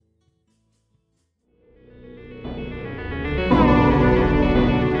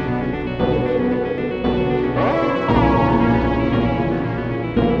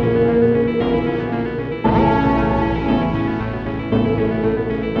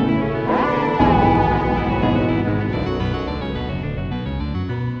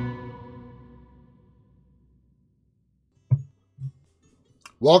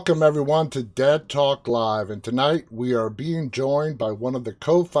Welcome everyone to Dead Talk Live, and tonight we are being joined by one of the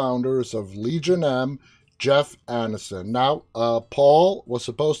co-founders of Legion M, Jeff Anderson. Now, Paul was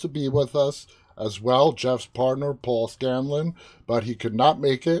supposed to be with us as well, Jeff's partner, Paul Scanlon, but he could not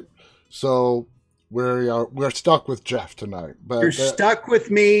make it, so we're stuck with Jeff tonight. You're But stuck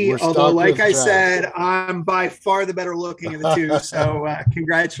with me, we're although, stuck like with I Jeff. said, I'm by far the better looking of the two. So,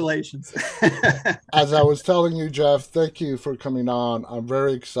 congratulations. As I was telling you, Jeff, thank you for coming on. I'm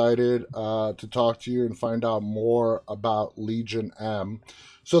very excited to talk to you and find out more about Legion M.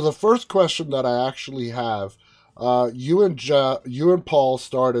 So the first question that I actually have, you and Paul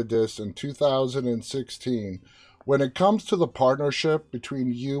started this in 2016. When it comes to the partnership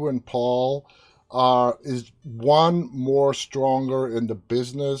between you and Paul, is one more stronger in the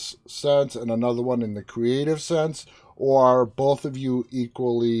business sense and another one in the creative sense, or are both of you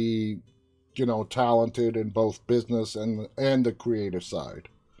equally, talented in both business and the creative side?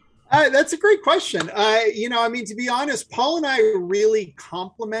 That's a great question. To be honest, Paul and I really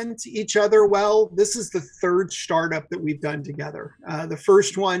complement each other well. This is the third startup that we've done together. The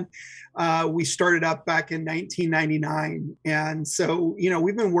first one we started up back in 1999. And so,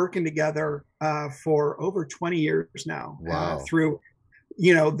 we've been working together for over 20 years now Wow. through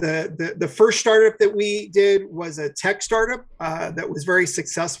the first startup that we did was a tech startup that was very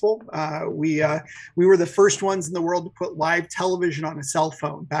successful. We were the first ones in the world to put live television on a cell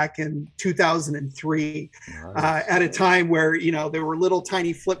phone back in 2003, Nice. at a time where there were little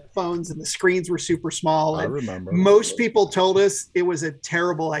tiny flip phones and the screens were super small, I and remember. most people told us it was a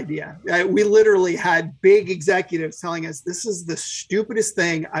terrible idea. We literally had big executives telling us this is the stupidest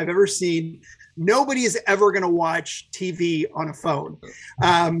thing I've ever seen. Nobody is ever going to watch TV on a phone.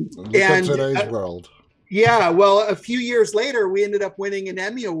 Look at And today's world. Yeah, well, a few years later, we ended up winning an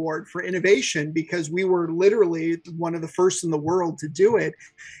Emmy Award for innovation because we were literally one of the first in the world to do it.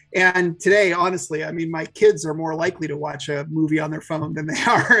 And today, honestly, I mean, my kids are more likely to watch a movie on their phone than they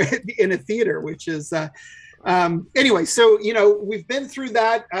are in a theater, which is anyway. So we've been through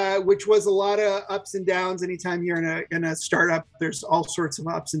that, which was a lot of ups and downs. Anytime you're in a startup, there's all sorts of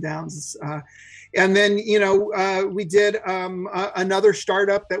ups and downs. And then, we did another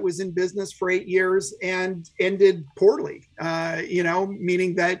startup that was in business for 8 years and ended poorly,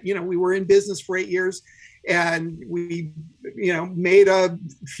 meaning that, we were in business for 8 years and we, made a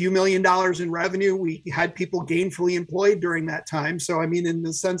few $1,000,000 in revenue. We had people gainfully employed during that time. So, I mean, in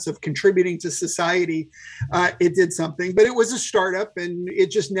the sense of contributing to society, it did something, but it was a startup and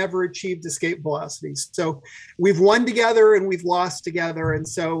it just never achieved escape velocity. So we've won together and we've lost together. And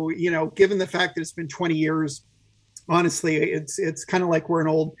so, given the fact that it's been 20 years, honestly, it's kind of like we're an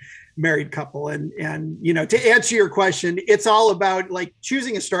old married couple. And to answer your question, it's all about, like,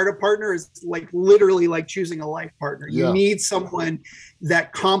 choosing a startup partner is like literally like choosing a life partner. You Yeah. need someone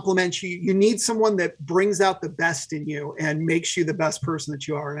that complements you. You need someone that brings out the best in you and makes you the best person that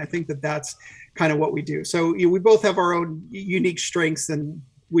you are. And I think that that's kind of what we do. So we both have our own unique strengths and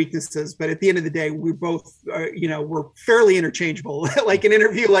weaknesses, but at the end of the day, we both we're fairly interchangeable. Like an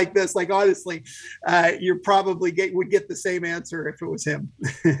interview like this, like, honestly, you probably would get the same answer if it was him.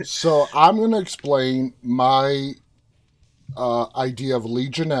 So I'm going to explain my idea of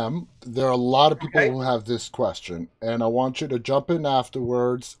Legion M. There are a lot of people Okay. who have this question, and I want you to jump in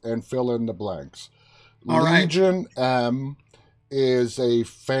afterwards and fill in the blanks. All right. Legion M is a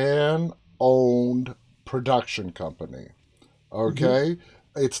fan owned production company. Mm-hmm. Okay?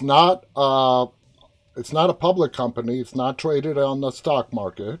 It's not it's not a public company, it's not traded on the stock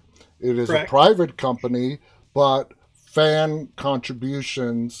market. It is a Correct. private company, but fan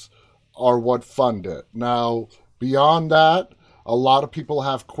contributions are what fund it. Now, beyond that, a lot of people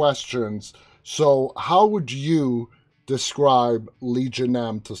have questions. So, how would you describe Legion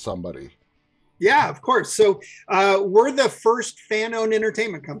M to somebody? Yeah, of course. So we're the first fan-owned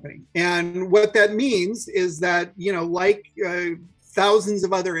entertainment company, and what that means is that like thousands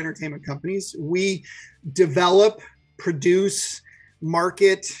of other entertainment companies, we develop, produce,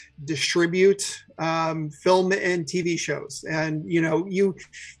 market, distribute film and TV shows. And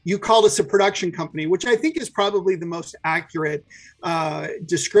you called us a production company, which I think is probably the most accurate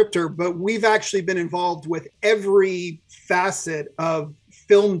descriptor. But we've actually been involved with every facet of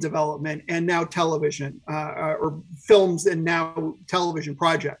film development and now television, or films and now television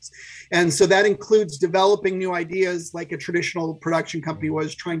projects. And so that includes developing new ideas like a traditional production company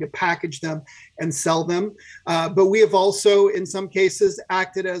was, trying to package them and sell them. But we have also, in some cases,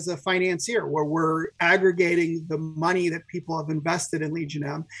 acted as a financier where we're aggregating the money that people have invested in Legion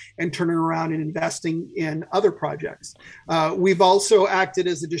M and turning around and investing in other projects. We've also acted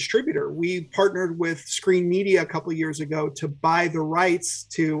as a distributor. We partnered with Screen Media a couple of years ago to buy the rights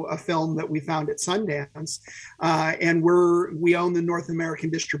rights to a film that we found at Sundance, and we own the North American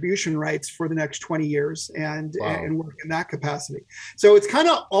distribution rights for the next 20 years, and Wow. and work in that capacity. So it's kind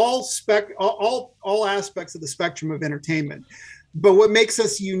of all aspects of the spectrum of entertainment. But what makes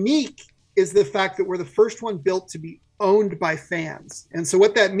us unique is the fact that we're the first one built to be owned by fans. And so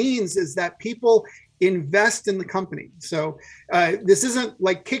what that means is that people invest in the company. So this isn't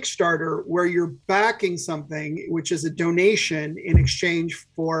like Kickstarter where you're backing something, which is a donation in exchange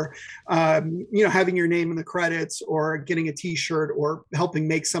for, having your name in the credits or getting a T-shirt or helping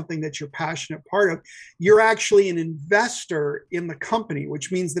make something that you're passionate part of. You're actually an investor in the company,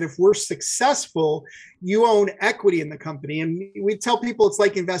 which means that if we're successful, you own equity in the company. And we tell people it's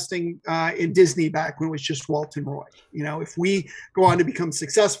like investing in Disney back when it was just Walt and Roy. If we go on to become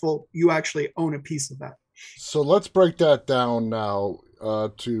successful, you actually own a piece of that. So let's break that down now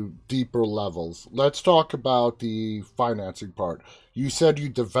to deeper levels. Let's talk about the financing part. You said you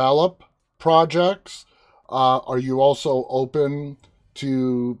develop projects. Are you also open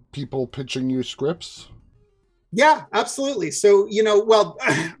to people pitching you scripts? Yeah, absolutely. So, well,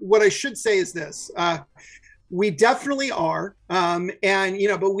 what I should say is this. We definitely are.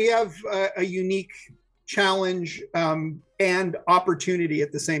 But we have a unique challenge and opportunity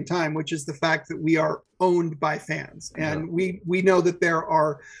at the same time, which is the fact that we are owned by fans. And we know that there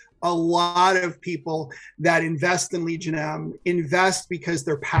are a lot of people that invest in Legion M, invest because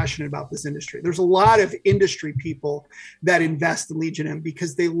they're passionate about this industry. There's a lot of industry people that invest in Legion M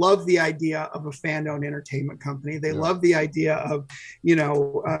because they love the idea of a fan-owned entertainment company. They love the idea of,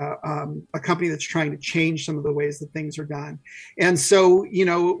 a company that's trying to change some of the ways that things are done. And so,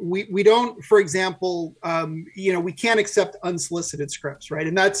 we don't, for example, we can't accept unsolicited scripts, right?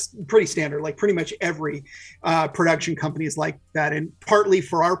 And that's pretty standard. Like pretty much every production company is like that. And partly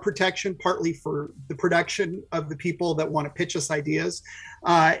for our protection, partly for the production of the people that want to pitch us ideas,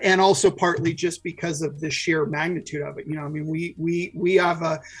 and also partly just because of the sheer magnitude of it. We have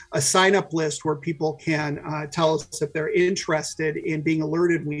a sign up list where people can tell us if they're interested in being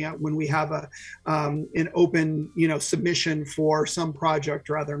alerted when we have an open submission for some project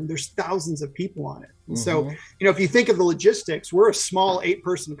or other. And there's thousands of people on it. And so, if you think of the logistics, we're a small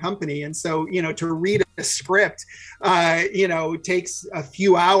 8-person company. And so, to read a script, takes a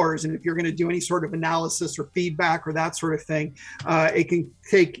few hours. And if you're going to do any sort of analysis or feedback or that sort of thing, it can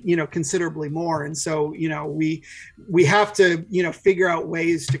take, considerably more. And so, we have to, figure out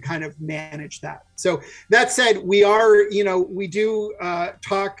ways to kind of manage that. So that said, we are, we do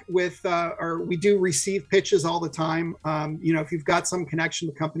talk with, or we do receive pitches all the time. If you've got some connection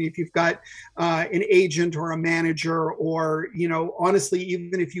to the company, if you've got an agent or a manager, or, honestly,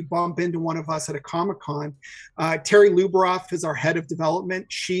 even if you bump into one of us at a Comic-Con, Terry Luberoff is our head of development.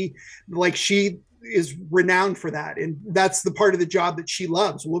 She is renowned for that. And that's the part of the job that she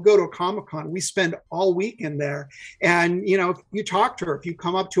loves. We'll go to a Comic-Con. We spend all weekend there. And, if you talk to her, if you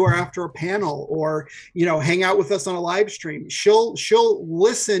come up to her after a panel or, hang out with us on a live stream, she'll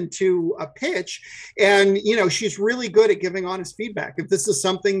listen to a pitch. And, she's really good at giving honest feedback. If this is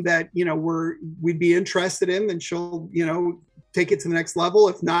something that, we'd be interested in, then she'll, take it to the next level.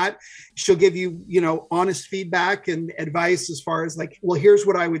 If not, she'll give you, honest feedback and advice as far as like, well, here's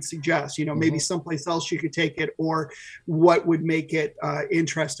what I would suggest, maybe someplace else you could take it, or what would make it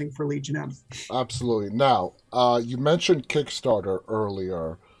interesting for Legion M. Absolutely. Now, you mentioned Kickstarter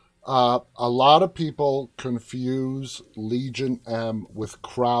earlier. A lot of people confuse Legion M with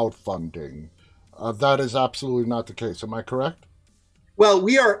crowdfunding. That is absolutely not the case. Am I correct? Well,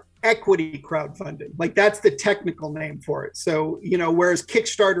 we are equity crowdfunding. Like that's the technical name for it. So, whereas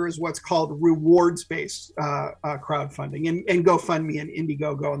Kickstarter is what's called rewards-based crowdfunding, and GoFundMe and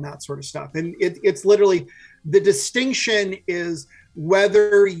Indiegogo and that sort of stuff. And it's literally, the distinction is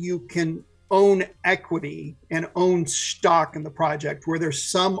whether you can own equity and own stock in the project where there's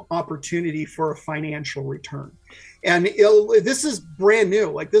some opportunity for a financial return. And this is brand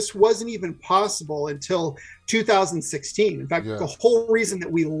new. Like this wasn't even possible until 2016. In fact, the whole reason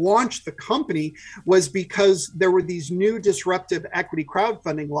that we launched the company was because there were these new disruptive equity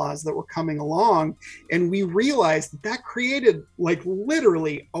crowdfunding laws that were coming along. And we realized that created like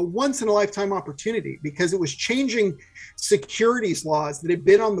literally a once in a lifetime opportunity, because it was changing securities laws that had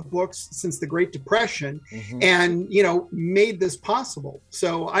been on the books since the Great Depression, and, made this possible.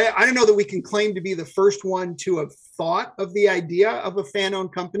 So I don't know that we can claim to be the first one to have thought of the idea of a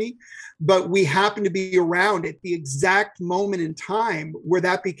fan-owned company, but we happen to be around at the exact moment in time where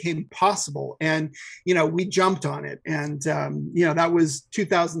that became possible. And, we jumped on it. And, that was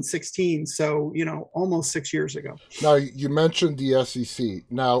 2016. So, almost 6 years ago. Now, you mentioned the SEC.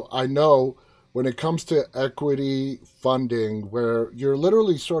 Now, I know when it comes to equity funding, where you're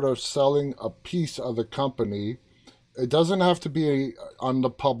literally sort of selling a piece of the company. It doesn't have to be on the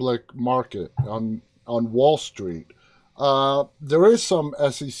public market, on Wall Street. There is some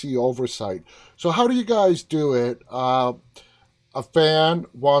SEC oversight. So how do you guys do it? A fan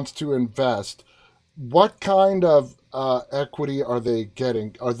wants to invest. What kind of equity are they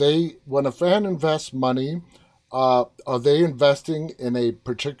getting? Are they, when a fan invests money, are they investing in a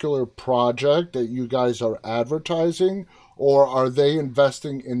particular project that you guys are advertising, or are they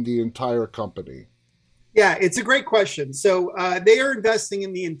investing in the entire company? Yeah, it's a great question. So they are investing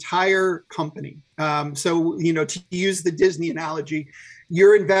in the entire company. So, to use the Disney analogy,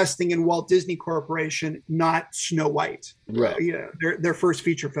 you're investing in Walt Disney Corporation, not Snow White, Yeah. their first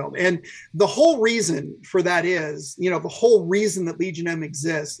feature film. And the whole reason for that is, the whole reason that Legion M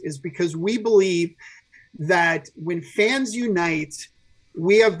exists is because we believe that when fans unite,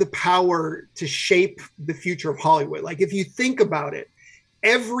 we have the power to shape the future of Hollywood. Like, if you think about it,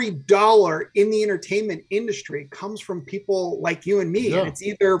 every dollar in the entertainment industry comes from people like you and me. Yeah. And it's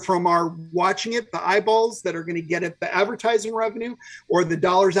either from our watching it, the eyeballs that are going to get it, the advertising revenue, or the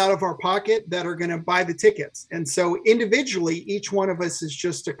dollars out of our pocket that are going to buy the tickets. And so individually, each one of us is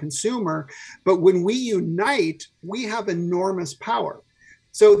just a consumer. But when we unite, we have enormous power.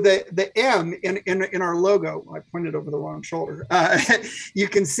 So the M in our logo, I pointed over the wrong shoulder. You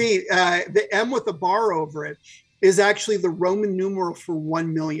can see the M with a bar over it is actually the Roman numeral for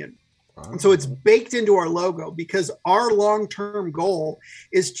 1 million. And so it's baked into our logo because our long-term goal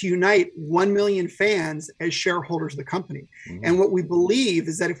is to unite 1 million fans as shareholders of the company. Mm-hmm. And what we believe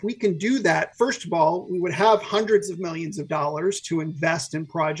is that if we can do that, first of all, we would have hundreds of millions of dollars to invest in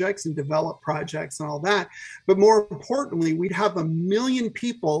projects and develop projects and all that. But more importantly, we'd have 1 million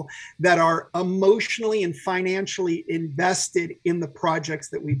people that are emotionally and financially invested in the projects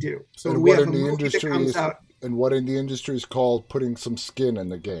that we do. So we have a movie that comes out. And what in the industry is called putting some skin in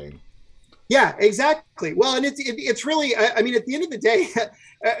the game. Yeah, exactly. Well, and it's really, I mean, at the end of the day,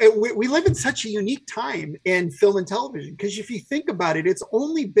 we live in such a unique time in film and television, because if you think about it, it's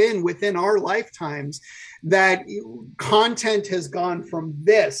only been within our lifetimes that content has gone from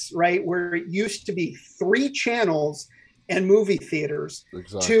this, right, where it used to be 3 channels and movie theaters,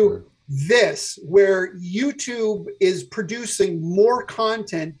 exactly, to this, where YouTube is producing more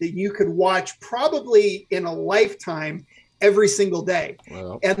content that you could watch probably in a lifetime every single day.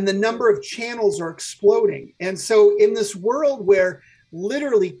 Wow. And the number of channels are exploding. And so in this world where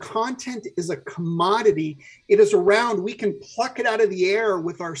literally content is a commodity, it is around, we can pluck it out of the air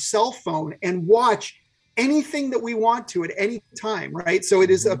with our cell phone and watch anything that we want to at any time, right? So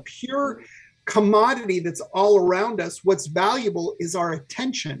it is a pure commodity that's all around us. What's valuable is our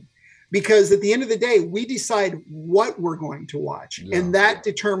attention, because at the end of the day, we decide what we're going to watch, and that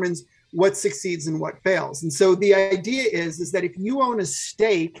determines what succeeds and what fails. And so the idea is that if you own a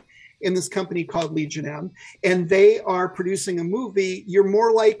stake in this company called Legion M and they are producing a movie, you're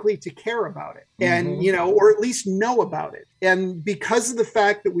more likely to care about it and, or at least know about it. And because of the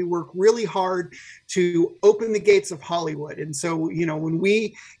fact that we work really hard to open the gates of Hollywood. And so, when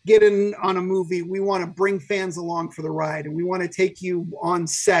we get in on a movie, we want to bring fans along for the ride, and we want to take you on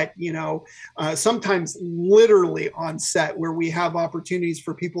set, sometimes literally on set, where we have opportunities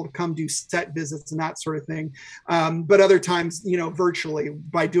for people to come do set visits and that sort of thing. But other times, virtually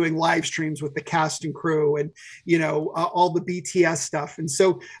by doing live streams with the cast and crew and, all the BTS stuff. And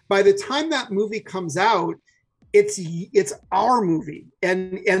so by the time that movie comes out, it's our movie,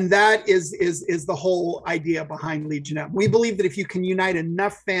 and that is the whole idea behind Legion M. We believe that if you can unite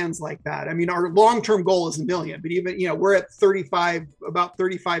enough fans like that, I mean, our long-term goal is 1 million, but even we're at about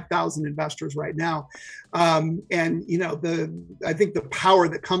 35,000 investors right now, and I think the power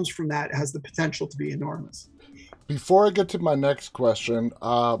that comes from that has the potential to be enormous. Before I get to my next question,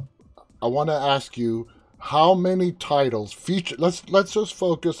 I want to ask you how many titles feature. Let's just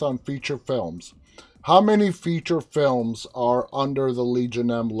focus on feature films. How many feature films are under the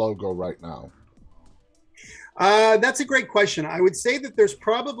Legion M logo right now? That's a great question. I would say that there's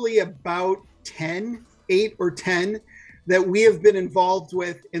probably about 8 or 10 that we have been involved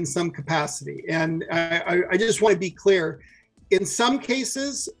with in some capacity. And I just want to be clear. In some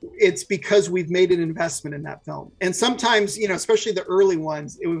cases, it's because we've made an investment in that film. And sometimes, especially the early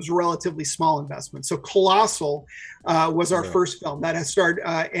ones, it was a relatively small investment. So Colossal was our first film that has starred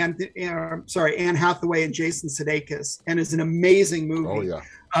Anne Hathaway and Jason Sudeikis, and is an amazing movie. Oh,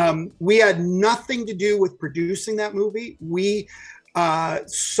 yeah. We had nothing to do with producing that movie. We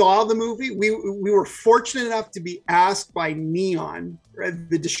saw the movie. We were fortunate enough to be asked by Neon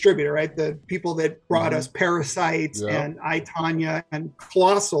the distributor, right? The people that brought us Parasites and I, Tonya and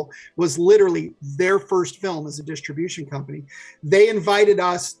Colossal was literally their first film as a distribution company. They invited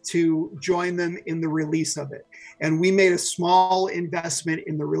us to join them in the release of it. And we made a small investment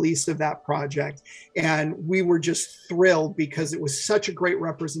in the release of that project. And we were just thrilled because it was such a great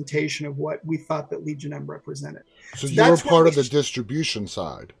representation of what we thought that Legion M represented. So you were part of the distribution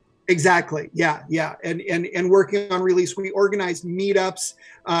side. Exactly. Yeah. And working on release, we organized meetups.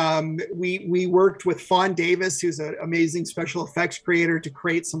 We worked with Fawn Davis, who's an amazing special effects creator, to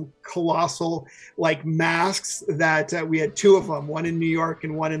create some colossal like masks that we had two of them, one in New York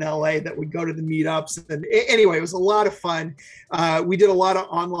and one in LA, that would go to the meetups. And anyway, it was a lot of fun. We did a lot of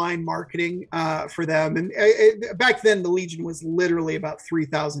online marketing for them. And back then, the Legion was literally about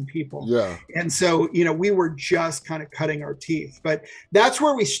 3,000 people. Yeah. And so, we were just kind of cutting our teeth. But that's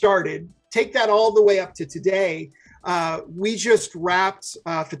where we started. Take that all the way up to today. We just wrapped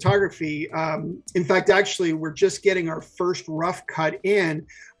photography. In fact, actually, we're just getting our first rough cut in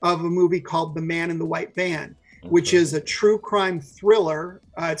of a movie called The Man in the White Van, which is a true crime thriller.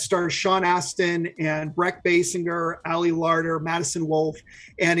 It stars Sean Astin and Breck Basinger, Ali Larter, Madison Wolfe,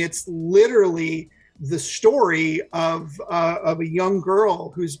 and it's literally the story of a young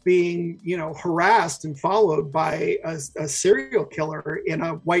girl who's being, harassed and followed by a serial killer in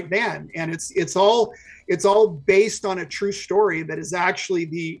a white van, and it's all based on a true story that is actually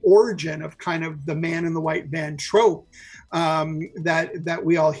the origin of kind of the man in the white van trope that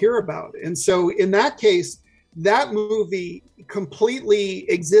we all hear about. And so, in that case, that movie completely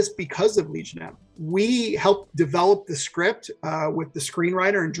exists because of Legion M. We helped develop the script with the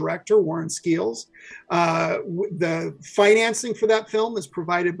screenwriter and director, Warren Skeels. The financing for that film is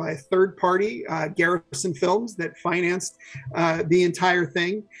provided by a third party, Garrison Films, that financed the entire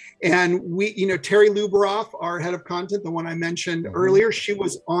thing. And we, Terry Luberoff, our head of content, the one I mentioned earlier, she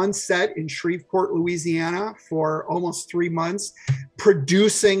was on set in Shreveport, Louisiana for almost 3 months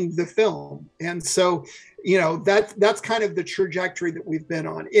producing the film. And so, that's kind of the trajectory that we've been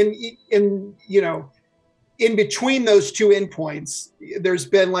on. In between those two endpoints, there's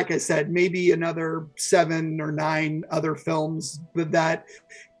been, like I said, maybe another 7 or 9 other films that,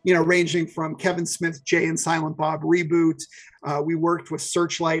 ranging from Kevin Smith's Jay and Silent Bob reboot. We worked with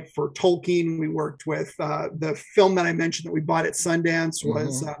Searchlight for Tolkien. We worked with the film that I mentioned that we bought at Sundance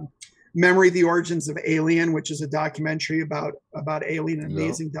was Memory: The Origins of Alien, which is a documentary about Alien, an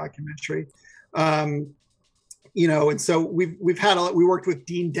amazing documentary. And so we worked with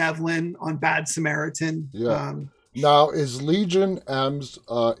Dean Devlin on Bad Samaritan. Yeah. Now, is Legion M's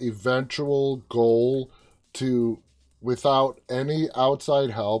eventual goal to, without any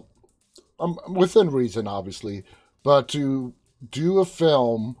outside help, within reason, obviously, but to do a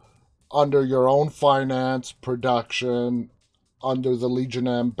film under your own finance, production, under the Legion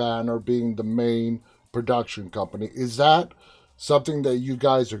M banner being the main production company? Is that something that you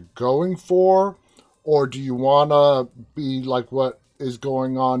guys are going for? Or do you want to be like what is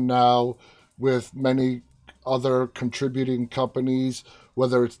going on now with many other contributing companies,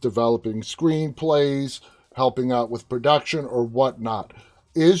 whether it's developing screenplays, helping out with production, or whatnot?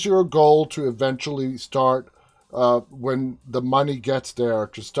 Is your goal to eventually start, when the money gets there,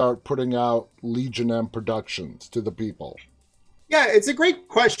 to start putting out Legion M productions to the people? Yeah, it's a great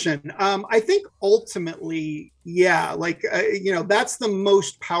question. I think ultimately, that's the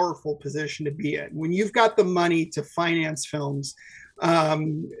most powerful position to be in. When you've got the money to finance films,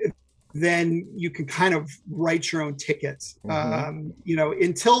 then you can kind of write your own tickets.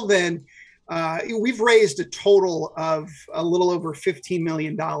 Until then, we've raised a total of a little over $15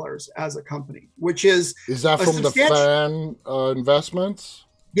 million as a company, which is that from the fan investments?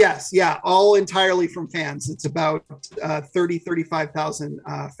 Yes. Yeah. All entirely from fans. It's about 35,000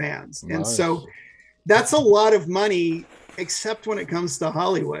 fans. Nice. And so that's a lot lot of money, except when it comes to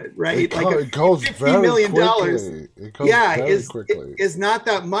Hollywood, right? It goes $50 million. Is not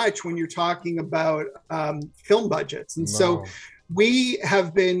that much when you're talking about film budgets. And so we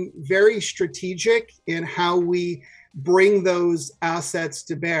have been very strategic in how we bring those assets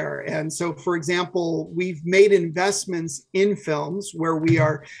to bear. And so, for example, we've made investments in films where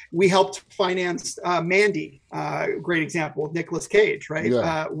we helped finance Mandy, great example with Nicolas Cage, right?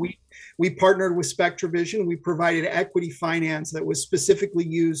 Yeah. We partnered with SpectraVision. We provided equity finance that was specifically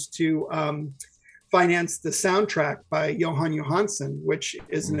used to finance the soundtrack by Johan Johansson, which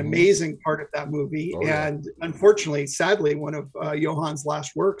is an amazing part of that movie. And unfortunately, sadly, one of Johan's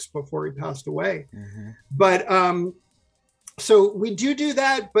last works before he passed away. But so we do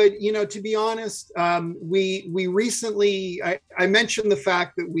that. But, to be honest, we recently, I mentioned the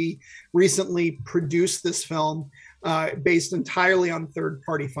fact that we recently produced this film. based entirely on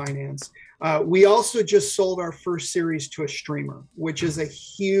third-party finance. We also just sold our first series to a streamer, which is a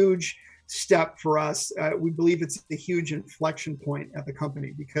huge step for us. We believe it's a huge inflection point at the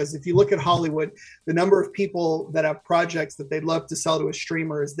company, because if you look at Hollywood, the number of people that have projects that they'd love to sell to a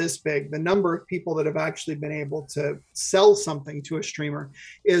streamer is this big. The number of people that have actually been able to sell something to a streamer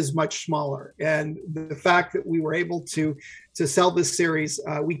is much smaller. And the fact that we were able to sell this series,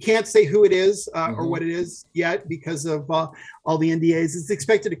 we can't say who it is or what it is yet because of all the NDAs. It's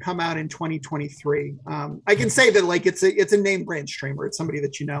expected to come out in 2023. I can say that like it's a name brand streamer. It's somebody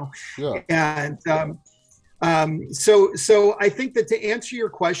that you know. Yeah. And so I think that to answer your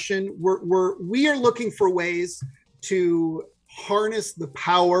question, we are looking for ways to harness the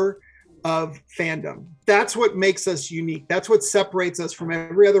power of fandom. That's what makes us unique. That's what separates us from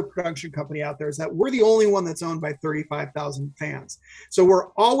every other production company out there, is that we're the only one that's owned by 35,000 fans. So we're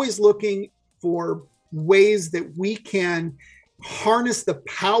always looking for ways that we can harness the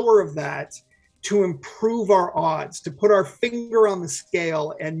power of that to improve our odds, to put our finger on the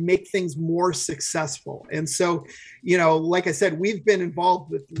scale and make things more successful. And so, like I said, we've been involved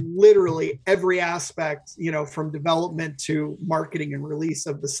with literally every aspect, from development to marketing and release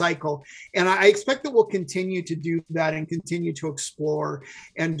of the cycle. And I expect that we'll continue to do that and continue to explore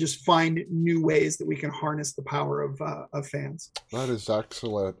and just find new ways that we can harness the power of fans. That is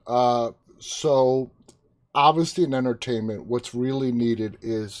excellent. So obviously in entertainment, what's really needed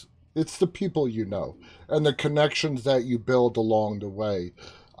is it's the people and the connections that you build along the way.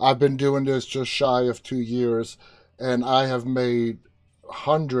 I've been doing this just shy of 2 years, and I have made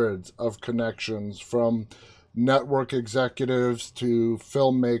hundreds of connections, from network executives to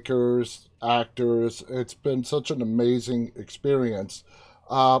filmmakers, actors. It's been such an amazing experience.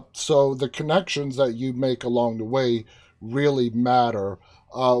 So the connections that you make along the way really matter.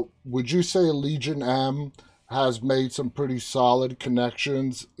 Would you say Legion M has made some pretty solid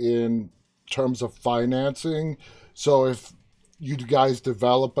connections in terms of financing? So if you guys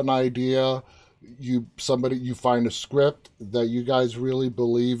develop an idea, you find a script that you guys really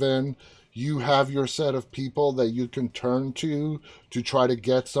believe in, you have your set of people that you can turn to try to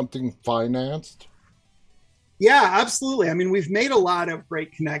get something financed? Yeah, absolutely. I mean, we've made a lot of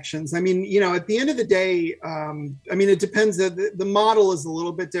great connections. I mean, at the end of the day, it depends. The model is a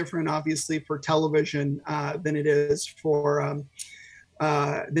little bit different, obviously, for television than it is for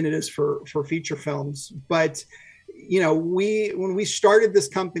feature films. But when we started this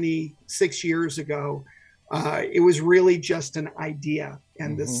company 6 years ago, it was really just an idea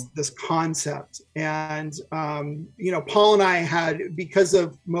and this concept. And Paul and I had, because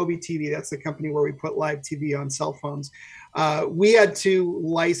of Moby TV, that's the company where we put live TV on cell phones, we had to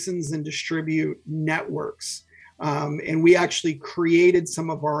license and distribute networks. And we actually created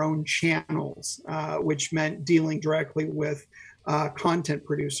some of our own channels, which meant dealing directly with content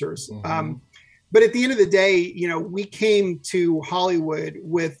producers. But at the end of the day, we came to Hollywood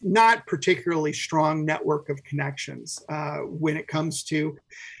with not particularly strong network of connections when it comes to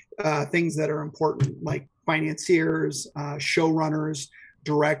things that are important, like financiers, showrunners,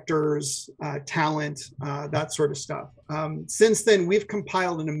 directors, talent, that sort of stuff. Since then, we've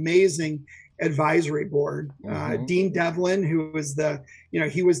compiled an amazing advisory board. Dean Devlin, who was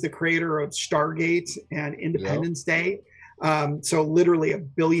he was the creator of Stargate and Independence Day. So literally $1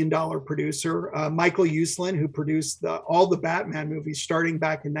 billion producer. Michael Uslan, who produced all the Batman movies starting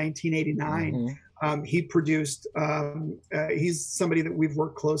back in 1989. He produced, he's somebody that we've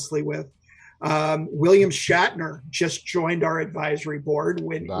worked closely with. William Shatner just joined our advisory board,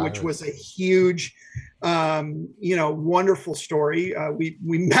 which was a huge, wonderful story. We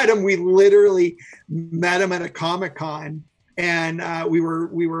met him, we literally met him at a Comic-Con. And we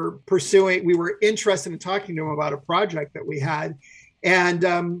were interested in talking to him about a project that we had.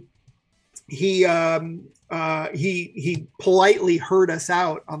 And he politely heard us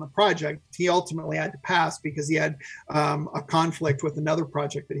out on the project. He ultimately had to pass because he had a conflict with another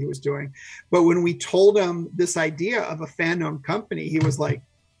project that he was doing. But when we told him this idea of a fan-owned company, he was like,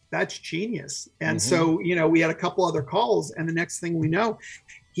 that's genius. And so, we had a couple other calls, and the next thing we know,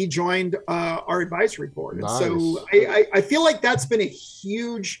 he joined our advisory board. Nice. And so I feel like that's been a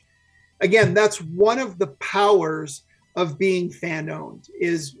huge, again, that's one of the powers of being fan owned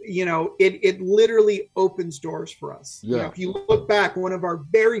is, it literally opens doors for us. Yeah. If you look back, one of our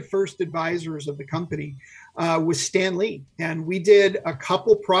very first advisors of the company was Stan Lee. And we did a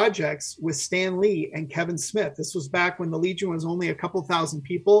couple projects with Stan Lee and Kevin Smith. This was back when the Legion was only a couple thousand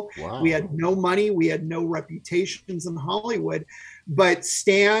people. Wow. We had no money. We had no reputations in Hollywood. But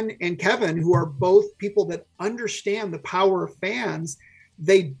Stan and Kevin, who are both people that understand the power of fans,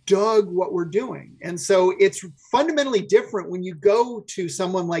 they dug what we're doing. And so it's fundamentally different when you go to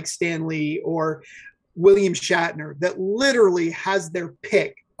someone like Stan Lee or William Shatner that literally has their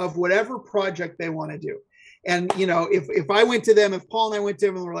pick of whatever project they want to do. And if I went to them, if Paul and I went to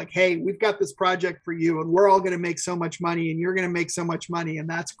them and we're like, hey, we've got this project for you, and we're all going to make so much money, and you're going to make so much money, and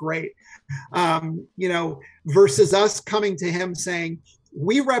that's great. Versus us coming to him saying,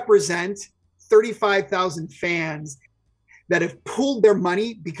 we represent 35,000 fans that have pooled their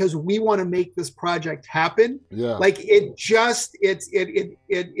money because we want to make this project happen. Yeah. Like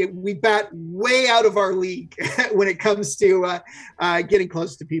we bat way out of our league when it comes to getting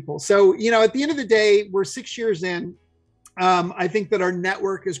close to people. So, at the end of the day, we're 6 years in. I think that our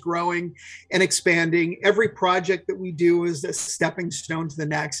network is growing and expanding. Every project that we do is a stepping stone to the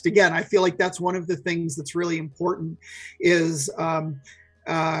next. Again, I feel like that's one of the things that's really important is,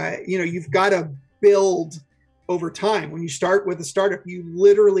 you've got to build over time. When you start with a startup, you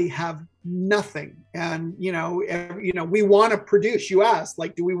literally have nothing. And, we want to produce. You asked,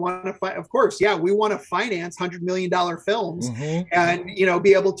 like, do we want to of course, yeah, we want to finance $100 million films and,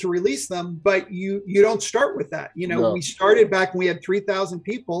 be able to release them. But you don't start with that. No. We started back when we had 3,000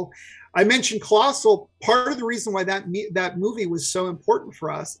 people. I mentioned Colossal. Part of the reason why that movie was so important for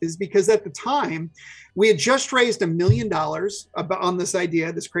us is because at the time we had just raised $1 million on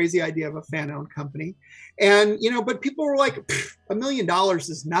this crazy idea of a fan-owned company. And, but people were like, $1 million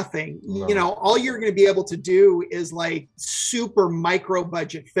is nothing. No. All you're going to be able to do is like super micro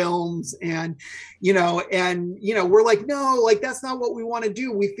budget films. And, we're like, no, like that's not what we want to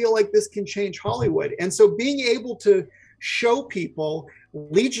do. We feel like this can change Hollywood. And so being able to show people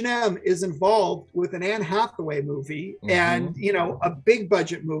Legion M is involved with an Anne Hathaway movie and, a big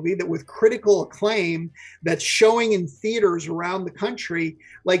budget movie that with critical acclaim that's showing in theaters around the country,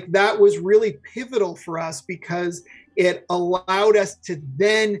 like that was really pivotal for us because it allowed us to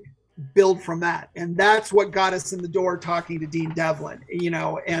then build from that. And that's what got us in the door talking to Dean Devlin,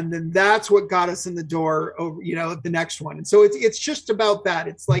 and then that's what got us in the door over, the next one. And so it's just about that.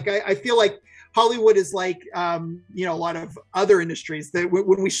 It's like, I feel like Hollywood is like, a lot of other industries that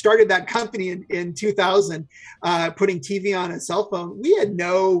when we started that company in 2000, putting TV on a cell phone, we had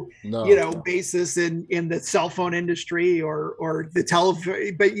no basis in the cell phone industry or the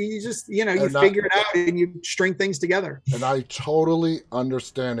television, but you just, you figure it out and you string things together. And I totally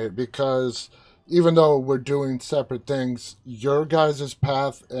understand it because even though we're doing separate things, your guys'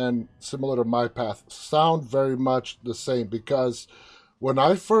 path and similar to my path sound very much the same because when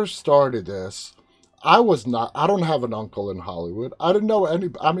I first started this, I don't have an uncle in Hollywood. I didn't know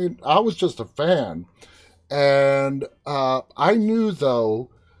I was just a fan. And I knew,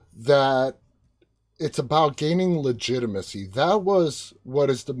 though, that it's about gaining legitimacy. That was what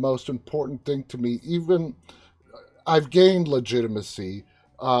is the most important thing to me. Even I've gained legitimacy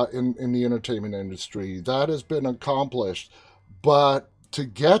in the entertainment industry. That has been accomplished. But to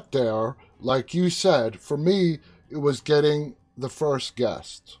get there, like you said, for me, it was getting the first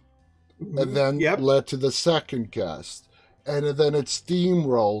guest, and then led to the second guest, and then it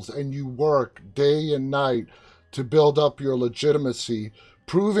steamrolls, and you work day and night to build up your legitimacy,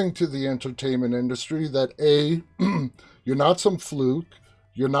 proving to the entertainment industry that you're not some fluke,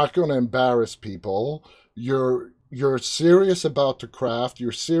 you're not going to embarrass people, you're serious about the craft,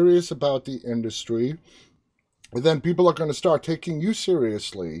 you're serious about the industry. And then people are going to start taking you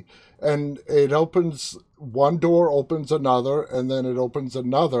seriously. And it opens, one door opens another, and then it opens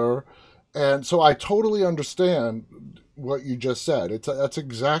another. And so I totally understand what you just said. That's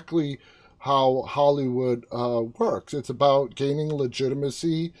exactly how Hollywood works. It's about gaining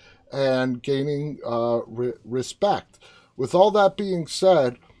legitimacy and gaining respect. With all that being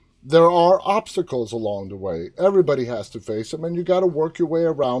said, there are obstacles along the way. Everybody has to face them, and you got to work your way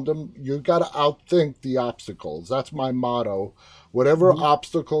around them. You got to outthink the obstacles. That's my motto. Whatever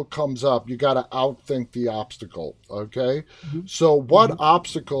obstacle comes up, you got to outthink the obstacle, okay? So what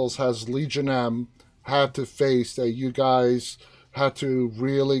obstacles has Legion M had to face that you guys had to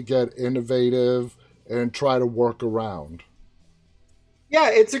really get innovative and try to work around? Yeah,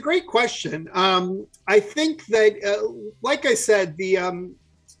 it's a great question. I think that, like I said,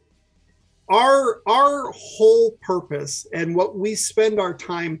 our whole purpose and what we spend our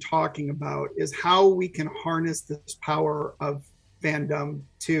time talking about is how we can harness this power of fandom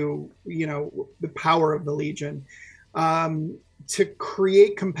to, the power of the Legion, to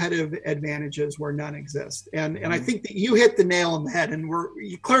create competitive advantages where none exist. And I think that you hit the nail on the head, and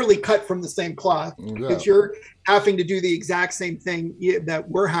you clearly cut from the same cloth because you're having to do the exact same thing that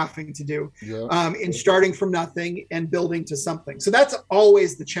we're having to do in starting from nothing and building to something. So that's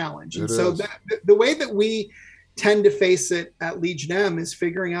always the challenge. And so the way that we tend to face it at Legion M is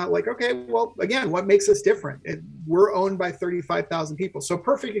figuring out like, okay, well, again, what makes us different? We're owned by 35,000 people. So a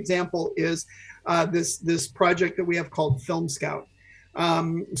perfect example is this project that we have called Film Scout.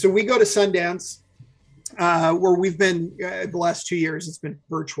 So we go to Sundance, where we've been the last 2 years. It's been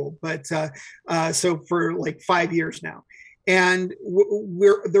virtual, but so for like 5 years now. And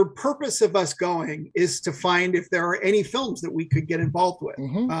the purpose of us going is to find if there are any films that we could get involved with.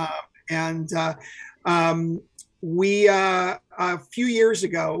 We a few years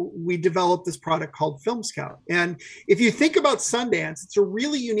ago, we developed this product called Film Scout. And if you think about Sundance, it's a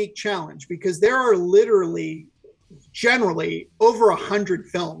really unique challenge because there are literally generally over 100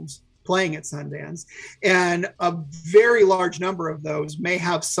 films playing at Sundance, and a very large number of those may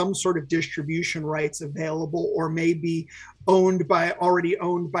have some sort of distribution rights available or may be already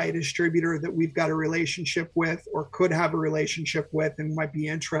owned by a distributor that we've got a relationship with or could have a relationship with and might be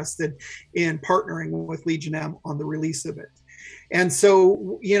interested in partnering with Legion M on the release of it. And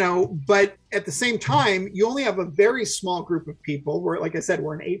so, but at the same time, you only have a very small group of people. Like I said,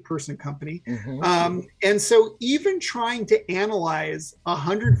 we're an 8-person company. And so even trying to analyze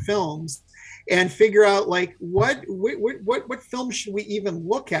 100 films and figure out like what film should we even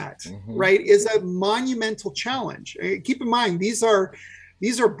look at, right, is a monumental challenge. Keep in mind, these are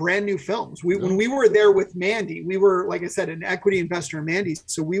brand new films. When we were there with Mandy, we were, like I said, an equity investor in Mandy.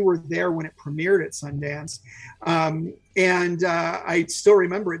 So we were there when it premiered at Sundance. I still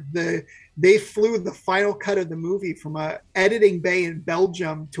remember they flew the final cut of the movie from a editing bay in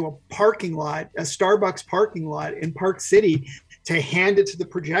Belgium to a parking lot, a Starbucks parking lot in Park City, to hand it to the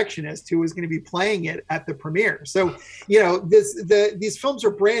projectionist who was going to be playing it at the premiere. So, these films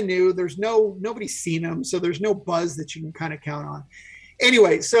are brand new. There's nobody's seen them. So there's no buzz that you can kind of count on.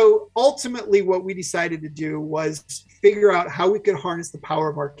 Anyway, so ultimately what we decided to do was figure out how we could harness the power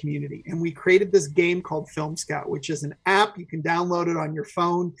of our community. And we created this game called Film Scout, which is an app. You can download it on your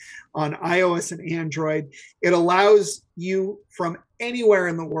phone, on iOS and Android. It allows you from anywhere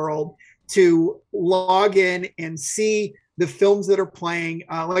in the world to log in and see the films that are playing.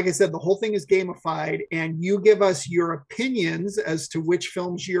 Like I said, the whole thing is gamified, and you give us your opinions as to which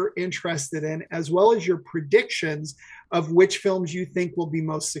films you're interested in, as well as your predictions of which films you think will be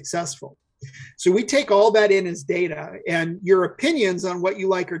most successful. So we take all that in as data, and your opinions on what you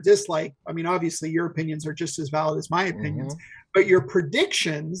like or dislike. I mean, obviously your opinions are just as valid as my opinions, but your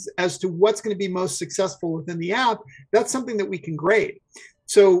predictions as to what's going to be most successful within the app, that's something that we can grade.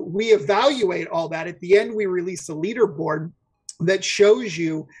 So we evaluate all that. At the end, we release a leaderboard that shows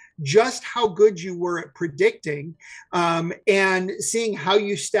you just how good you were at predicting, and seeing how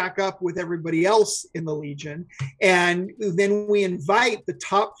you stack up with everybody else in the Legion. And then we invite the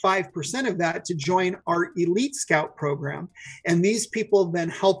top 5% of that to join our Elite Scout program. And these people then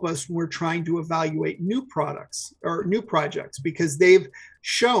help us when we're trying to evaluate new products or new projects, because they've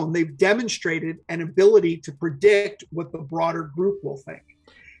demonstrated an ability to predict what the broader group will think.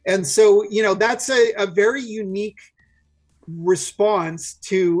 And so, that's a very unique response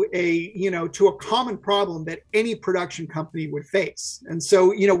to a common problem that any production company would face. And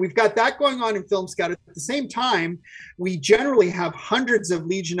so, we've got that going on in Film Scout. At the same time, we generally have hundreds of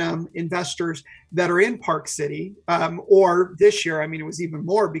Legion M investors that are in Park City, or this year, it was even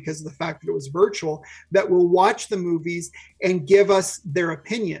more because of the fact that it was virtual, that will watch the movies and give us their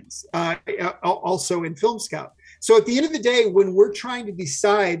opinions, also in Film Scout. So at the end of the day, when we're trying to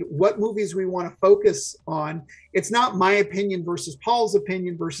decide what movies we want to focus on, it's not my opinion versus Paul's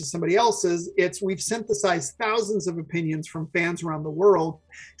opinion versus somebody else's. We've synthesized thousands of opinions from fans around the world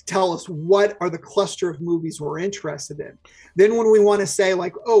to tell us what are the cluster of movies we're interested in. Then when we want to say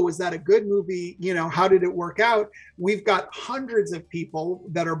like, oh, was that a good movie? How did it work out? We've got hundreds of people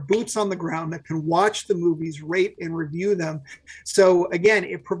that are boots on the ground that can watch the movies, rate and review them. So again,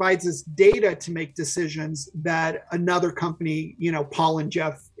 it provides us data to make decisions that another company, Paul and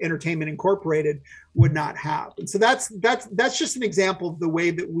Jeff Entertainment Incorporated, would not have. And so that's just an example of the way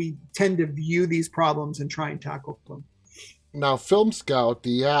that we tend to view these problems and try and tackle them. Now, Film Scout,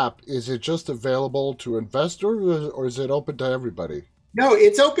 the app, is it just available to investors or is it open to everybody? No,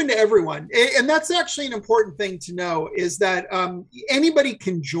 it's open to everyone. And that's actually an important thing to know, is that anybody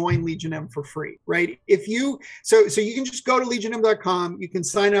can join Legion M for free, right? So you can just go to legionm.com, you can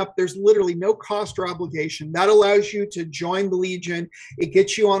sign up. There's literally no cost or obligation. That allows you to join the Legion. It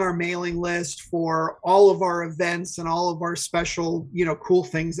gets you on our mailing list for all of our events and all of our special, cool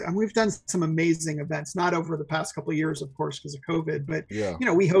things. And we've done some amazing events, not over the past couple of years, of course, because of COVID, but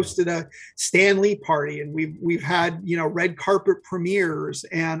we hosted a Stan Lee party, and we've had, red carpet premiere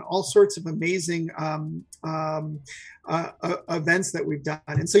and all sorts of amazing events that we've done.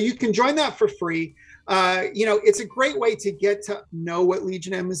 And so you can join that for free. it's a great way to get to know what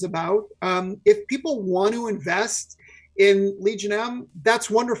Legion M is about. If people want to invest in Legion M, that's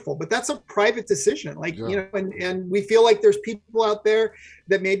wonderful, but that's a private decision. Yeah. And we feel like there's people out there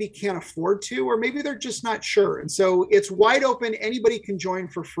that maybe can't afford to, or maybe they're just not sure. And so it's wide open. Anybody can join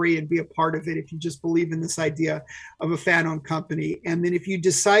for free and be a part of it if you just believe in this idea of a fan-owned company. And then if you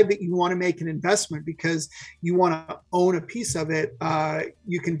decide that you want to make an investment because you want to own a piece of it,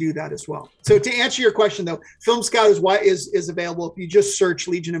 you can do that as well. So to answer your question, though, Film Scout is available. If you just search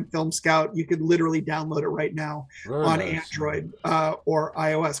Legion and Film Scout, you could literally download it right now on Android or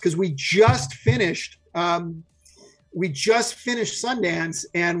iOS, because we just finished Sundance,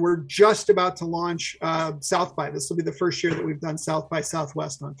 and we're just about to launch South by. This will be the first year that we've done South by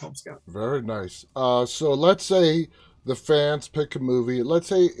Southwest on Film Scout. Very nice. So let's say the fans pick a movie. Let's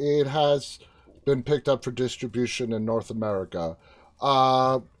say it has been picked up for distribution in North America,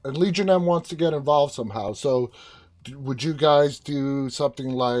 and Legion M wants to get involved somehow. So would you guys do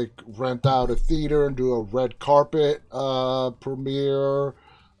something like rent out a theater and do a red carpet premiere?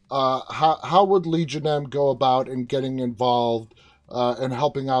 How would Legion M go about in getting involved and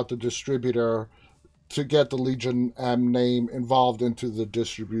helping out the distributor to get the Legion M name involved into the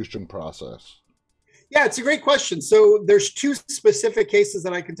distribution process? Yeah, it's a great question. So there's two specific cases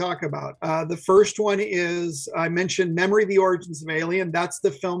that I can talk about. The first one is, I mentioned Memory: The Origins of Alien. That's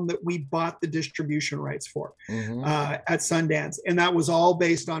the film that we bought the distribution rights for at Sundance. And that was all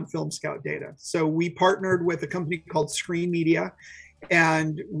based on Film Scout data. So we partnered with a company called Screen Media,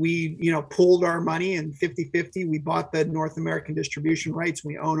 and we pooled our money, and 50-50 we bought the North American distribution rights.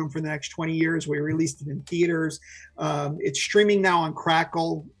 We own them for the next 20 years. We released it in theaters. It's streaming now on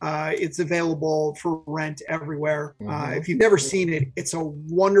Crackle. It's available for rent everywhere. If you've never seen it, it's a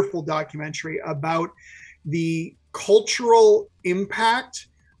wonderful documentary about the cultural impact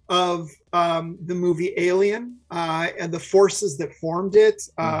of the movie Alien and the forces that formed it,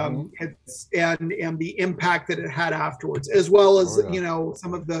 and the impact that it had afterwards, as well as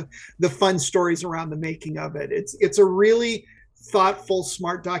some of the fun stories around the making of it. It's a really thoughtful,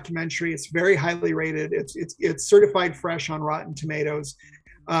 smart documentary. It's very highly rated. It's certified fresh on Rotten Tomatoes.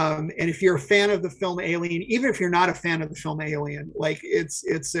 And if you're a fan of the film Alien, even if you're not a fan of the film Alien, like it's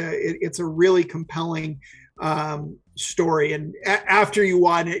a really compelling story. And after you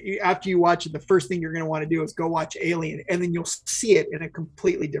watch it, the first thing you're going to want to do is go watch Alien, and then you'll see it in a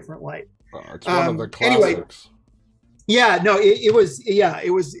completely different light. It's one of the classics. Anyway, it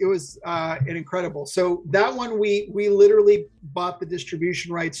was an incredible. So that one we literally bought the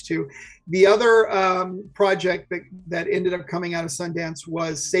distribution rights to. The other project that ended up coming out of Sundance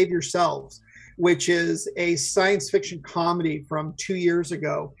was Save Yourselves, which is a science fiction comedy from 2 years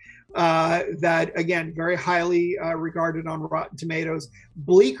ago. That, again, very highly regarded on Rotten Tomatoes.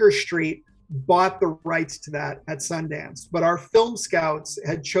 Bleecker Street bought the rights to that at Sundance, but our film scouts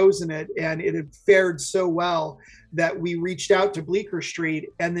had chosen it, and it had fared so well that we reached out to Bleecker Street,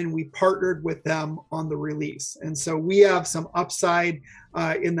 and then we partnered with them on the release. And so we have some upside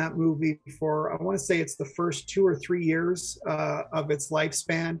in that movie for, I want to say it's the first 2 or 3 years of its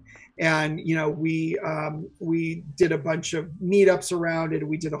lifespan. And we did a bunch of meetups around it.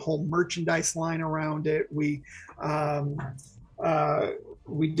 We did a whole merchandise line around it. We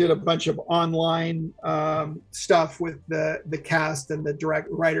did a bunch of online stuff with the cast and the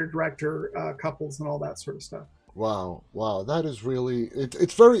writer director couples and all that sort of stuff. Wow, that is really,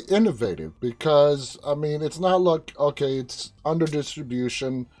 it's very innovative, because I mean, it's not like, okay, it's under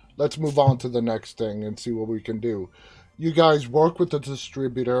distribution, let's move on to the next thing and see what we can do. You guys work with the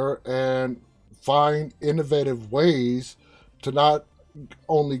distributor and find innovative ways to not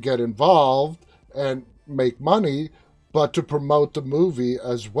only get involved and make money, but to promote the movie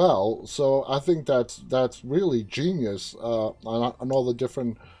as well. So I think that's really genius on all the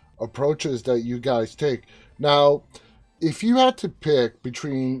different approaches that you guys take. Now, if you had to pick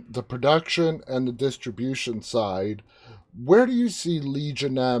between the production and the distribution side, where do you see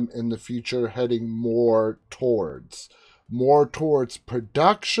Legion M in the future heading more towards? More towards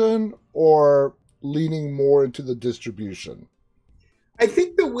production, or leaning more into the distribution? I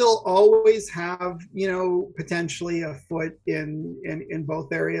think that we'll always have, potentially a foot in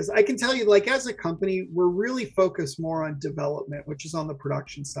both areas. I can tell you, like, as a company, we're really focused more on development, which is on the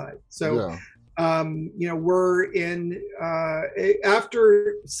production side. So, we're in,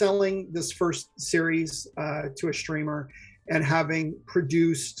 after selling this first series to a streamer and having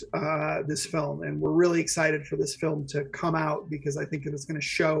produced this film, and we're really excited for this film to come out, because I think it's going to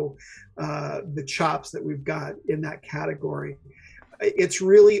show the chops that we've got in that category. It's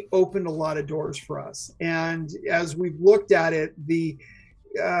really opened a lot of doors for us. And as we've looked at it,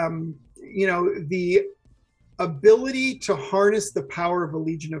 the ability to harness the power of a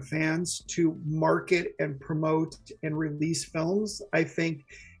legion of fans to market and promote and release films, I think,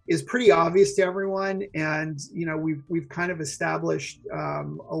 is pretty obvious to everyone. And we've kind of established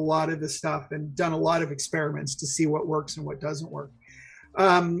a lot of the stuff and done a lot of experiments to see what works and what doesn't work.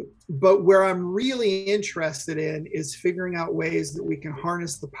 But where I'm really interested in is figuring out ways that we can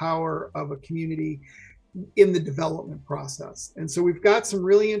harness the power of a community in the development process. And so we've got some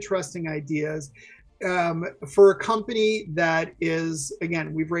really interesting ideas. For a company that is,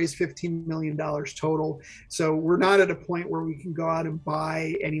 again, we've raised $15 million total. So we're not at a point where we can go out and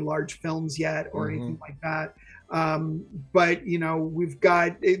buy any large films yet or anything like that. But, we've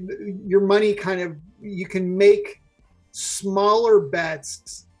got your money you can make smaller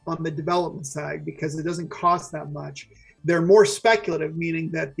bets on the development side because it doesn't cost that much. They're more speculative,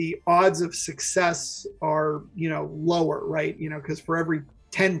 meaning that the odds of success are, lower, right? Because for every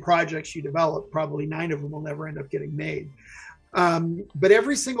 10 projects you develop, probably 9 of them will never end up getting made. But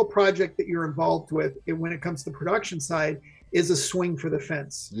every single project that you're involved with, when it comes to the production side, is a swing for the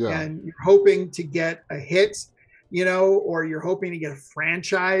fence. Yeah. And you're hoping to get a hit, or you're hoping to get a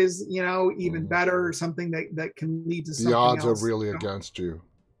franchise, even better, or something that can lead to something else. The odds are really against you.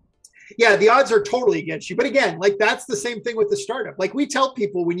 Yeah, the odds are totally against you. But again, that's the same thing with the startup. Like we tell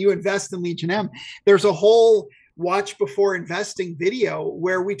people when you invest in Legion M, there's a whole watch before investing video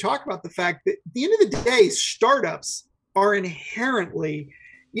where we talk about the fact that at the end of the day, startups are inherently,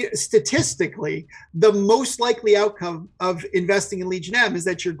 statistically, the most likely outcome of investing in Legion M is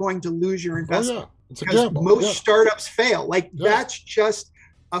that you're going to lose your investment. Oh, yeah. It's a gamble. Most startups fail. That's just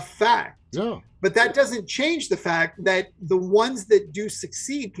a fact. Yeah. But that doesn't change the fact that the ones that do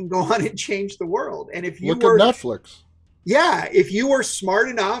succeed can go on and change the world. And if you look at Netflix. Yeah, if you were smart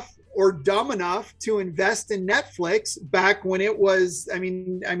enough or dumb enough to invest in Netflix back when it was,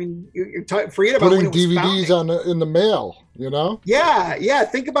 forget about putting DVDs in the mail, Yeah.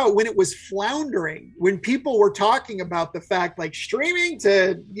 Think about when it was floundering, when people were talking about the fact streaming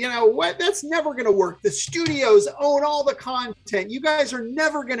to, that's never going to work. The studios own all the content. You guys are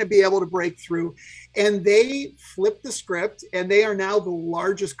never going to be able to break through. And they flipped the script and they are now the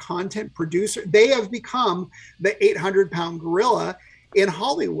largest content producer. They have become the 800-pound gorilla in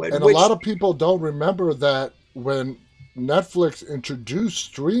Hollywood. And a lot of people don't remember that when Netflix introduced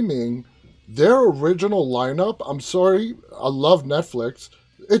streaming, their original lineup, I'm sorry, I love Netflix,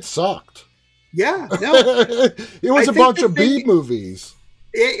 it sucked. Yeah, no. It was a bunch of B movies.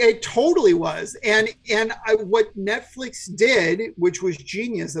 It totally was. And what Netflix did, which was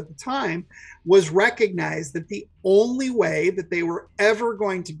genius at the time, was recognize that the only way that they were ever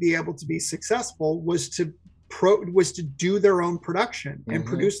going to be able to be successful was to do their own production and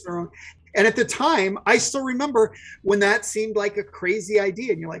produce their own. And at the time, I still remember when that seemed like a crazy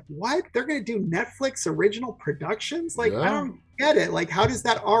idea. And you're like, what? They're going to do Netflix original productions? I don't get it. How does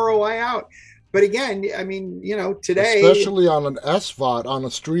that ROI out? But again, today, especially on an SVOD, on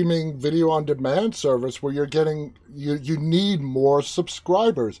a streaming video on demand service where you're getting, you need more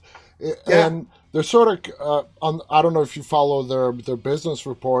subscribers. Yeah. And they're sort of, I don't know if you follow their business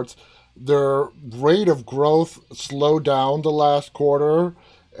reports, their rate of growth slowed down the last quarter,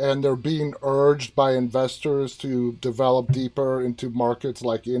 and they're being urged by investors to develop deeper into markets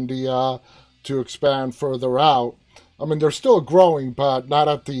like India, to expand further out. They're still growing, but not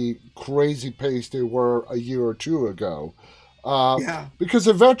at the crazy pace they were a year or two ago. Because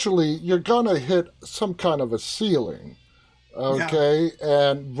eventually you're going to hit some kind of a ceiling, okay?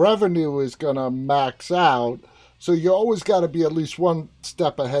 Yeah. And revenue is going to max out. So you always got to be at least one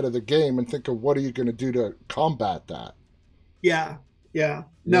step ahead of the game and think of what are you going to do to combat that. Yeah.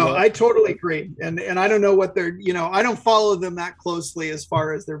 No, I totally agree. And I don't know what they're, I don't follow them that closely as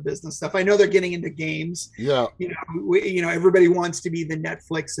far as their business stuff. I know they're getting into games. Yeah. Everybody wants to be the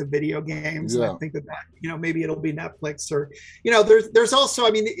Netflix of video games. Yeah. And I think that, maybe it'll be Netflix or, there's also,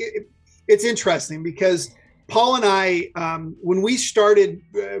 it's interesting because Paul and I, when we started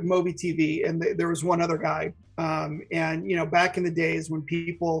Moby TV, and there was one other guy, and back in the days when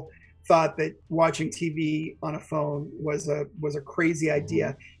people thought that watching TV on a phone was a crazy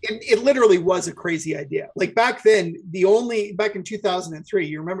idea, it literally was a crazy idea. Back then, back in 2003,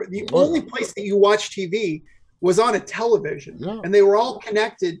 you remember the only place that you watched TV was on a television, and they were all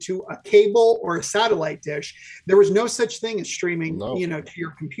connected to a cable or a satellite dish. There was no such thing as streaming, to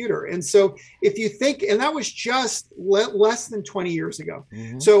your computer. And so if you think, and that was just less than 20 years ago.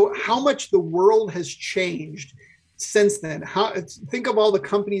 Mm-hmm. So how much the world has changed since then. Think of all the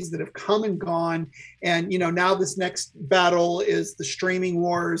companies that have come and gone, and now this next battle is the streaming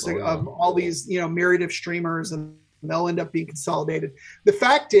wars of all these myriad of streamers and and they'll end up being consolidated. The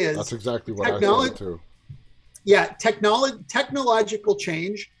fact is, that's exactly what I thought too. Yeah, technological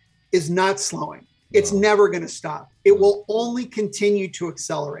change is not slowing. It's never going to stop. It will only continue to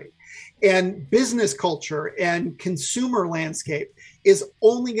accelerate. And business culture and consumer landscape is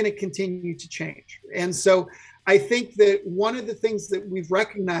only going to continue to change. And so I think that one of the things that we've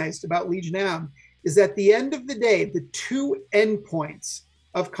recognized about Legion M is at the end of the day, the two endpoints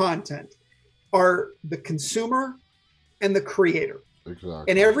of content are the consumer and the creator. Exactly.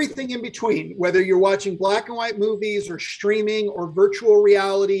 And everything in between, whether you're watching black and white movies or streaming or virtual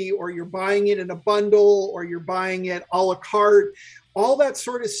reality, or you're buying it in a bundle, or you're buying it a la carte, all that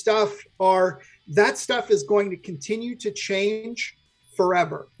sort of stuff that stuff is going to continue to change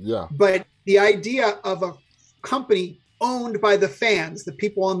forever. Yeah. But the idea of a company owned by the fans, the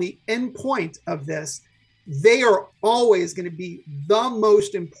people on the end point of this, they are always going to be the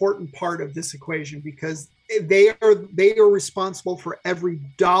most important part of this equation, because they are responsible for every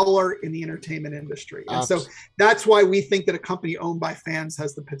dollar in the entertainment industry. And so that's why we think that a company owned by fans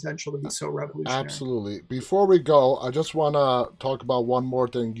has the potential to be so revolutionary. Absolutely. Before we go, I just want to talk about one more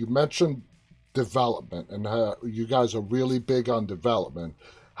thing. You mentioned development, and you guys are really big on development.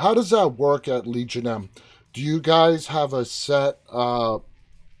 How does that work at Legion M? Do you guys have a set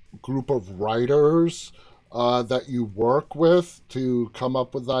group of writers that you work with to come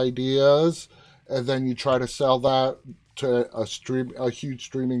up with ideas, and then you try to sell that to a huge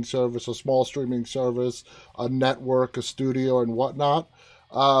streaming service, a small streaming service, a network, a studio, and whatnot?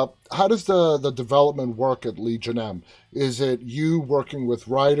 How does the development work at Legion M? Is it you working with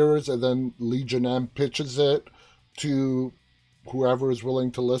writers, and then Legion M pitches it to whoever is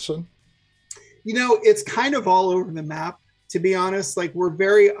willing to listen? It's kind of all over the map, to be honest. Like, we're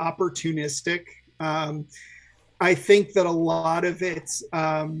very opportunistic. I think that a lot of it's,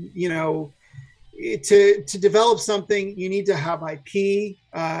 to develop something, you need to have IP.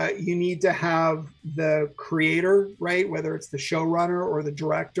 You need to have the creator, right? Whether it's the showrunner or the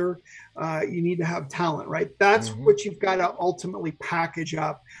director, you need to have talent, right? That's what you've got to ultimately package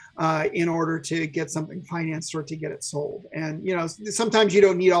up in order to get something financed or to get it sold. And, sometimes you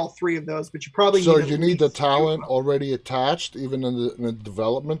don't need all three of those, but you probably need the talent already attached, even in the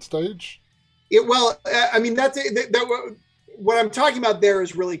development stage? What I'm talking about there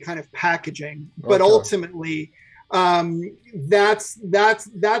is really kind of packaging, but ultimately, that's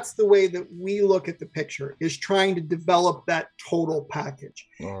the way that we look at the picture, is trying to develop that total package.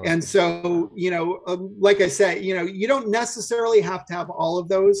 Right. And so, like I said, you don't necessarily have to have all of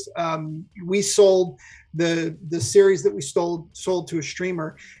those. We sold the series that we sold to a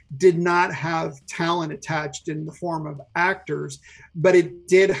streamer did not have talent attached in the form of actors, but it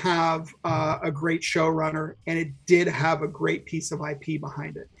did have a great showrunner, and it did have a great piece of IP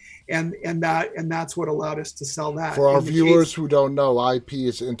behind it. And that's what allowed us to sell that. For our viewers who don't know, IP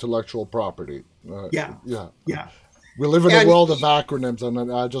is intellectual property. Yeah. We live in a world of acronyms,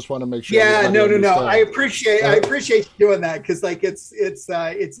 and I just want to make sure. Yeah, no. I appreciate you doing that, because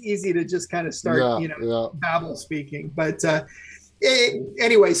it's easy to just kind of start babble speaking. But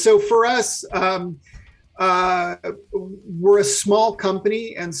anyway, so for us, we're a small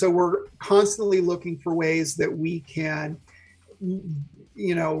company, and so we're constantly looking for ways that we can,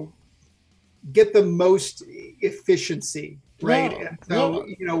 get the most efficiency. Right. And so,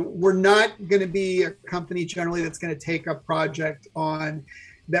 we're not going to be a company generally that's going to take a project on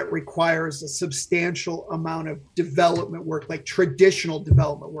that requires a substantial amount of development work, like traditional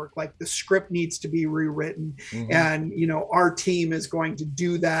development work, like the script needs to be rewritten. And, our team is going to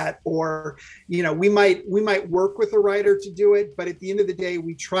do that. Or, we might work with a writer to do it. But at the end of the day,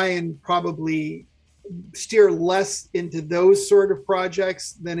 we try and probably steer less into those sort of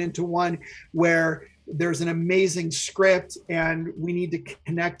projects than into one where there's an amazing script and we need to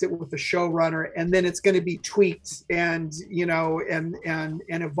connect it with the showrunner, and then it's going to be tweaked and and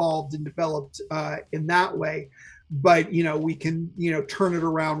evolved and developed in that way. But we can turn it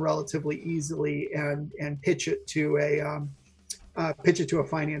around relatively easily and pitch it to a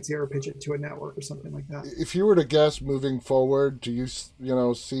financier, or pitch it to a network or something like that. If you were to guess moving forward, do you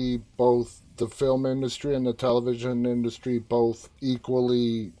see both the film industry and the television industry both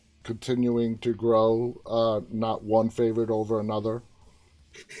equally continuing to grow, not one favored over another?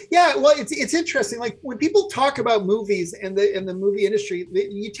 Yeah, well, it's interesting. Like, when people talk about movies and the movie industry,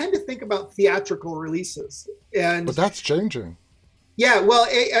 you tend to think about theatrical releases, but that's changing. Yeah, well,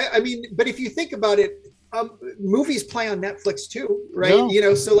 I mean, but if you think about it, movies play on Netflix too, right?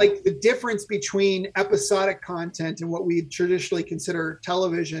 Yeah. So like the difference between episodic content and what we traditionally consider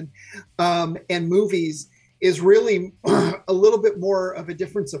television and movies is really a little bit more of a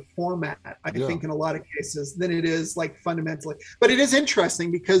difference of format, I Yeah. think, in a lot of cases than it is like fundamentally. But it is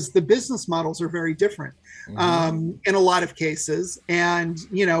interesting because the business models are very different in a lot of cases. And,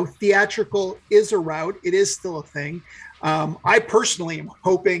 theatrical is a route, it is still a thing. I personally am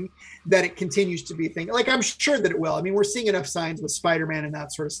hoping that it continues to be a thing. Like, I'm sure that it will. I mean, we're seeing enough signs with Spider-Man and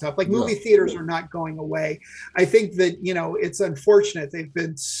that sort of stuff. Like, movie theaters are not going away. I think that, it's unfortunate. They've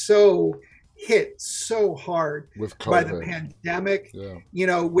been hit so hard With COVID. by the pandemic,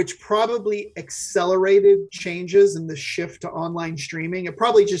 which probably accelerated changes in the shift to online streaming. It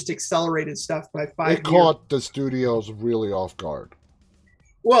probably just accelerated stuff by 5 years. It caught the studios really off guard.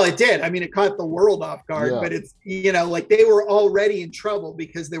 Well, it did. I mean, it caught the world off guard, but it's, like they were already in trouble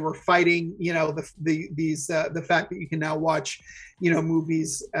because they were fighting, the fact that you can now watch,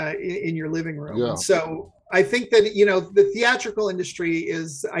 movies in your living room. Yeah. And so I think that, the theatrical industry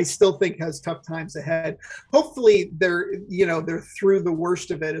I still think has tough times ahead. Hopefully they're through the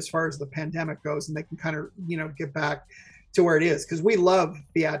worst of it as far as the pandemic goes, and they can kind of, get back to where it is, because we love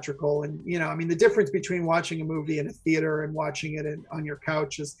theatrical. And the difference between watching a movie in a theater and watching it on your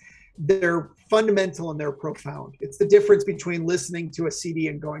couch is they're fundamental and they're profound. It's the difference between listening to a CD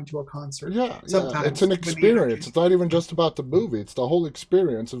and going to a concert. Sometimes it's an experience. It's not even just about the movie, it's the whole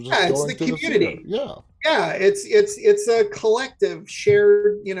experience of just going to community. The theater. It's a collective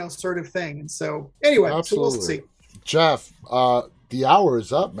shared sort of thing. And so anyway, absolutely. So we'll see. Jeff, the hour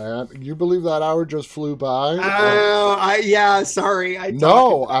is up, man. You believe that hour just flew by? Sorry. I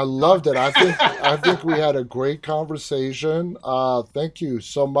loved it. I think we had a great conversation. Thank you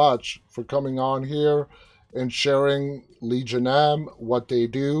so much for coming on here and sharing Legion M, what they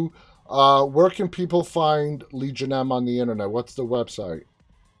do. Where can people find Legion M on the internet? What's the website?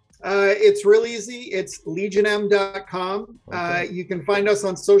 It's real easy. It's legionm.com. Okay. You can find us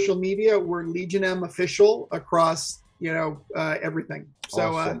on social media. We're Legion M official across everything.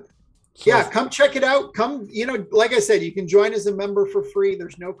 So, awesome. Come check it out. Come, like I said, you can join as a member for free.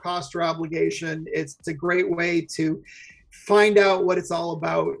 There's no cost or obligation. It's a great way to find out what it's all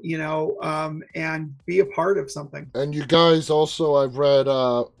about, and be a part of something. And you guys also, I've read,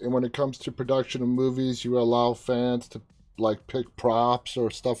 when it comes to production of movies, you allow fans to pick props or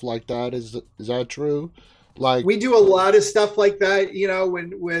stuff like that. Is that true? Like, we do a lot of stuff like that,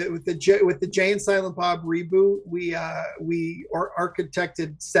 when with the Jay and Silent Bob reboot, we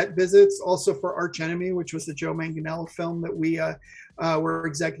architected set visits also for Arch Enemy, which was the Joe Manganiello film that we were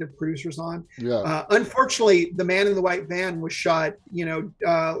executive producers on. Unfortunately, The Man in the White Van was shot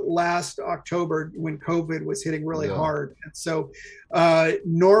last October when COVID was hitting really hard, and so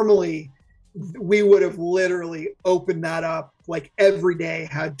normally we would have literally opened that up every day,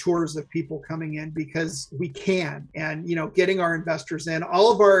 had tours of people coming in because we can, and getting our investors in.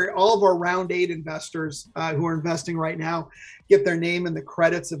 All of our round 8 investors who are investing right now get their name in the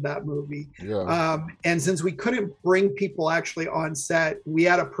credits of that movie. And since we couldn't bring people actually on set, we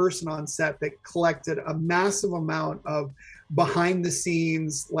had a person on set that collected a massive amount of behind the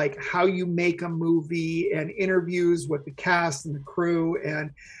scenes, like how you make a movie, and interviews with the cast and the crew.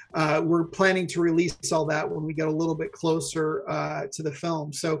 And we're planning to release all that when we get a little bit closer to the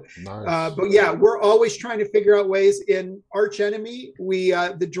film. So, nice. But we're always trying to figure out ways. In Arch Enemy,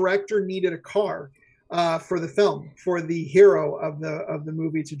 the director needed a car for the film, for the hero of the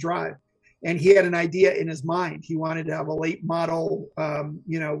movie to drive. And he had an idea in his mind. He wanted to have a late model,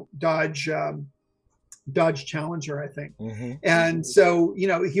 Dodge Challenger, I think. Mm-hmm. And so,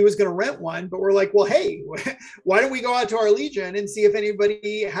 he was going to rent one, but we're like, well, hey, why don't we go out to our Legion and see if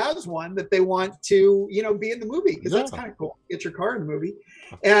anybody has one that they want to, be in the movie? Because that's kind of cool. Get your car in the movie.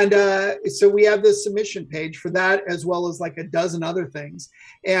 And so we have this submission page for that, as well as a dozen other things.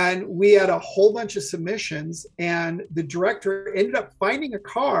 And we had a whole bunch of submissions, and the director ended up finding a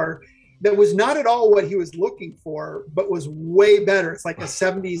car that was not at all what he was looking for, but was way better. It's like a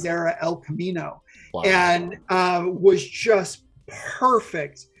 70s era El Camino. Wow. And was just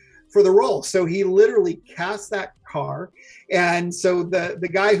perfect for the role. So he literally cast that car. And so the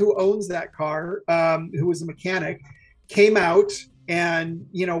guy who owns that car, who was a mechanic, came out and,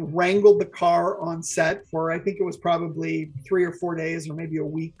 wrangled the car on set for, I think it was probably 3 or 4 days or maybe a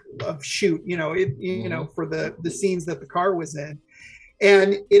week of shoot, for the scenes that the car was in.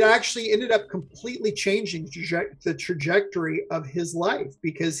 And it actually ended up completely changing the trajectory of his life,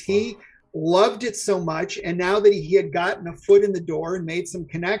 because he loved it so much. And now that he had gotten a foot in the door and made some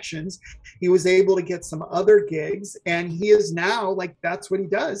connections, he was able to get some other gigs. And he is now that's what he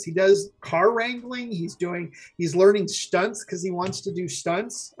does. He does car wrangling. He's learning stunts because he wants to do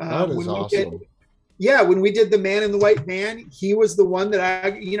stunts. That is awesome. Yeah, when we did the Man in the White Van, he was the one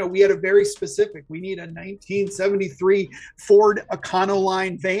that we had a very specific, we need a 1973 Ford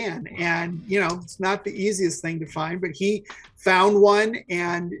Econoline van. And, it's not the easiest thing to find, but he found one,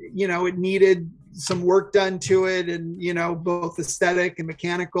 and, it needed some work done to it, and both aesthetic and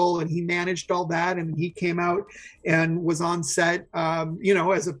mechanical, and he managed all that, and he came out and was on set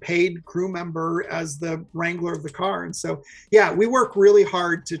as a paid crew member, as the wrangler of the car. And so yeah, we work really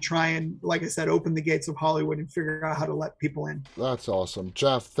hard to try and, like I said, open the gates of Hollywood and figure out how to let people in. That's awesome.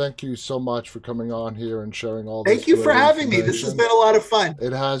 Jeff, thank you so much for coming on here and sharing all this. Thank you for having me. This has been a lot of fun.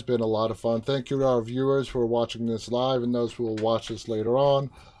 It has been a lot of fun. Thank you to our viewers for watching this live and those who will watch this later on.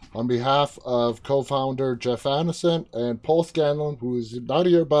 On behalf of co-founder Jeff Anderson and Paul Scanlon, who is not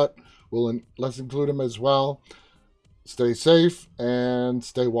here, but let's include him as well. Stay safe and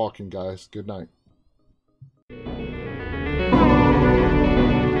stay walking, guys. Good night.